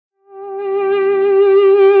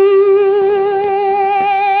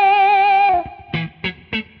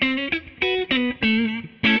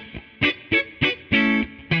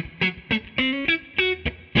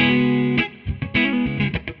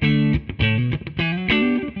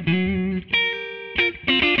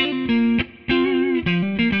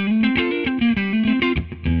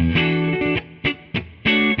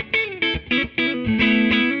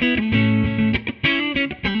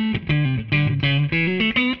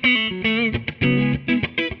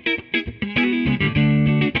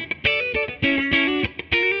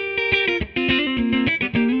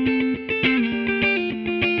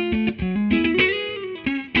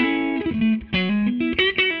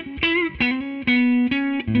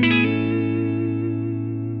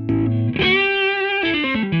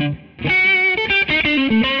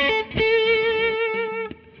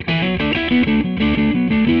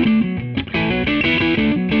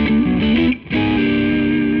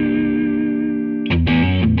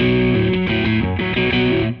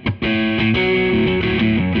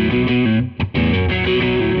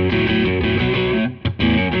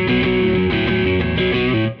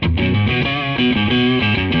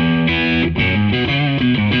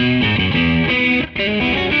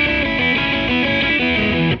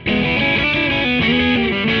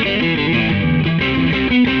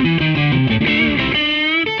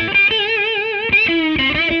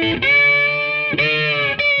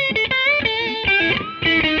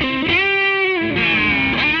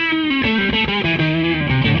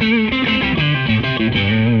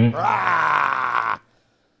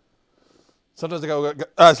Sometimes I go,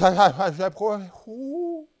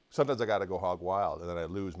 sometimes I gotta go hog wild, and then I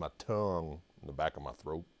lose my tongue in the back of my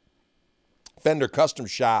throat. Fender Custom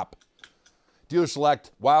Shop. Dealer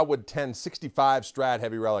select Wildwood 1065 Strat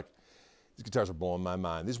Heavy Relic. These guitars are blowing my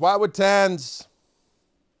mind. These Wildwood 10s.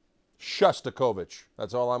 Shostakovich.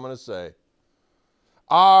 That's all I'm gonna say.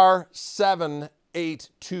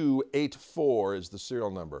 R78284 is the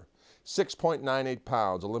serial number. 6.98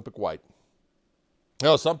 pounds, Olympic white. You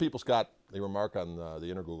know, some people, Scott, they remark on the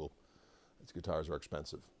inner Google, these guitars are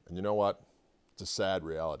expensive. And you know what? It's a sad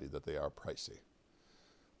reality that they are pricey.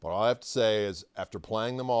 But all I have to say is, after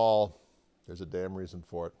playing them all, there's a damn reason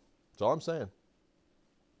for it. That's all I'm saying.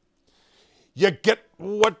 You get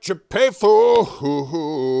what you pay for.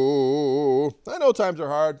 I know times are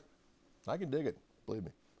hard. I can dig it, believe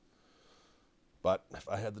me. But if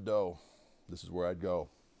I had the dough, this is where I'd go.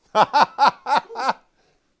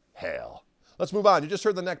 Hell. Let's move on. You just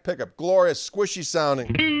heard the neck pickup. Glorious, squishy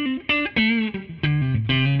sounding.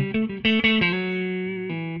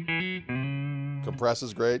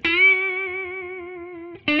 Compresses great.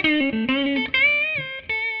 I'm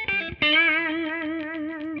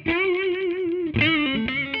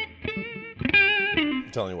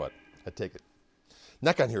telling you what, I take it.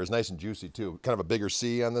 Neck on here is nice and juicy too. Kind of a bigger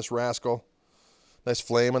C on this rascal. Nice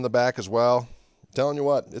flame on the back as well. I'm telling you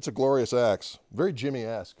what, it's a glorious axe. Very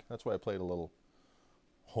Jimmy-esque. That's why I played a little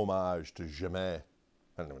homage to Jamais.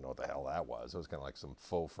 I don't even know what the hell that was. It was kind of like some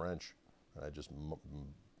faux French that I just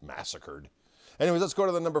massacred. Anyways, let's go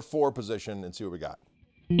to the number 4 position and see what we got.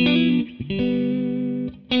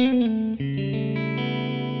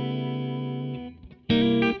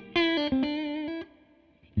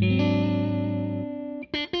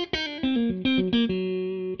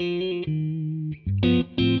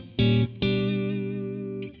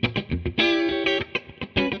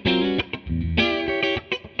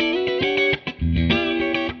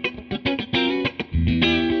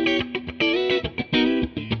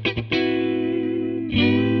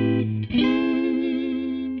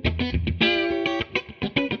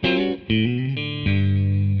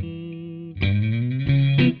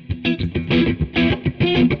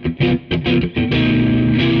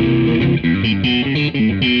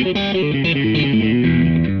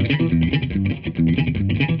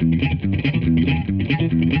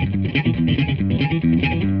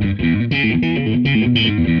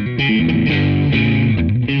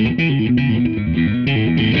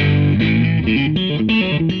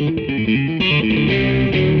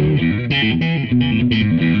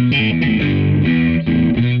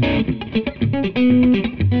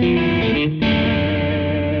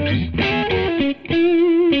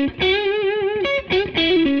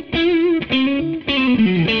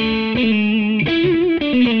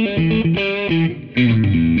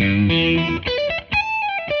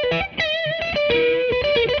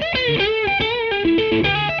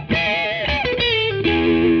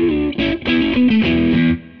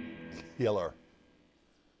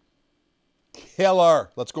 Killer.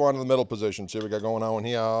 Let's go on to the middle position. See what we got going on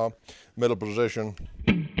here. Middle position.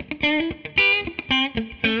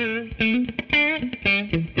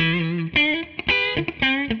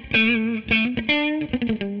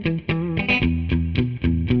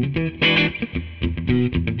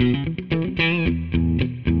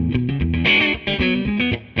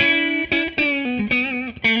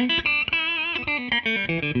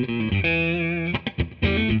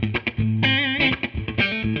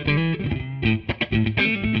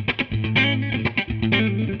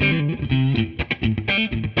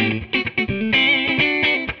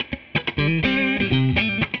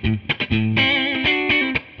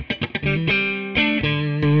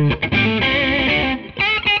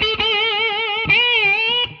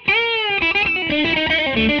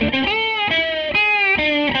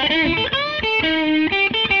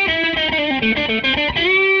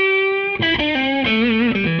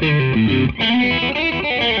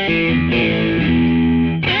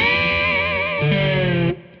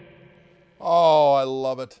 Oh, I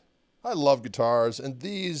love it. I love guitars, and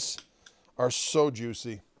these are so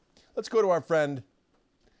juicy. Let's go to our friend,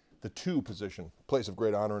 the 2 position, place of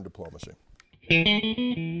great honor and diplomacy.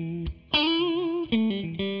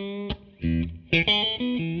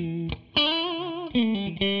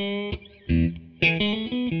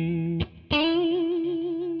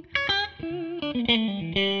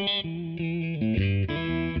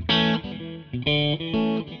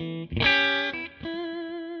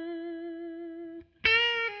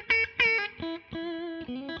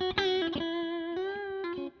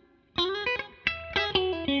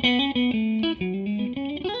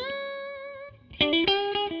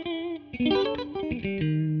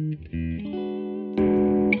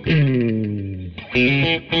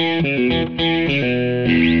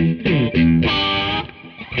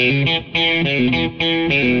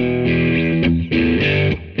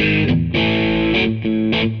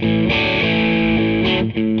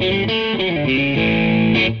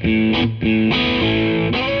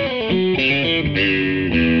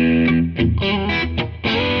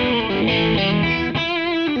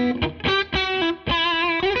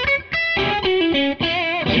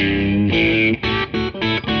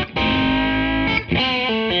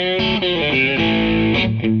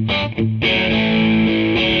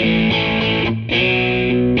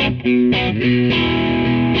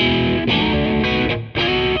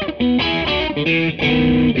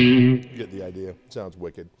 Sounds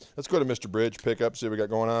wicked. Let's go to Mr. Bridge pickup, see what we got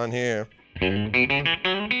going on here.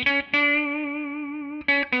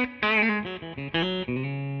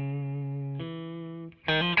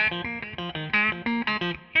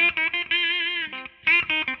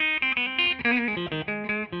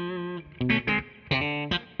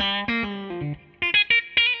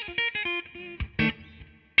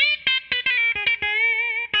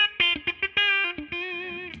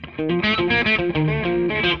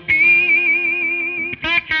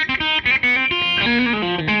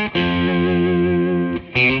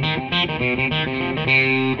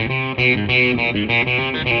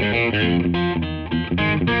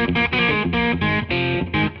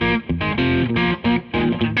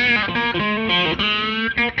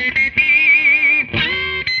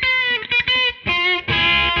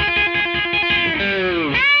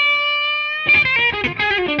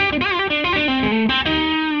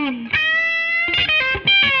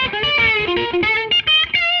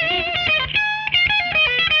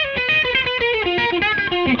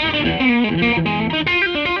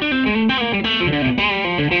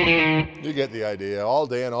 You get the idea. All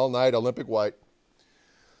day and all night, Olympic white.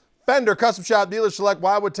 Fender, custom shop, dealer select,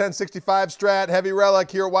 Wildwood 1065 Strat, heavy Relic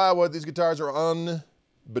here at Wildwood. These guitars are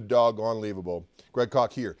unbedoggone-leavable. Greg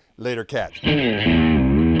Koch here. Later, catch.